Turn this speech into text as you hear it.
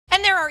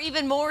are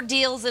even more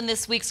deals in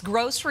this week's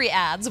grocery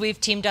ads.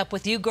 We've teamed up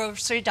with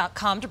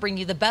YouGrocery.com to bring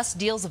you the best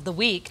deals of the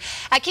week.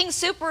 At King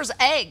Soopers,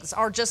 eggs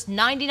are just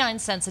 99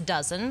 cents a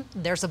dozen.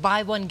 There's a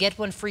buy one, get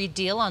one free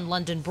deal on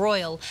London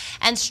broil.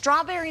 And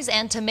strawberries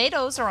and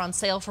tomatoes are on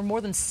sale for more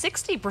than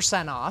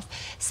 60% off.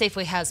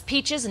 Safeway has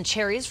peaches and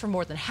cherries for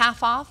more than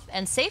half off.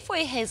 And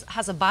Safeway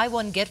has a buy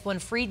one, get one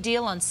free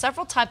deal on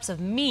several types of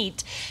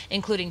meat,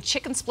 including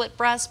chicken split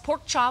breast,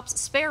 pork chops,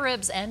 spare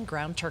ribs, and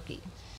ground turkey.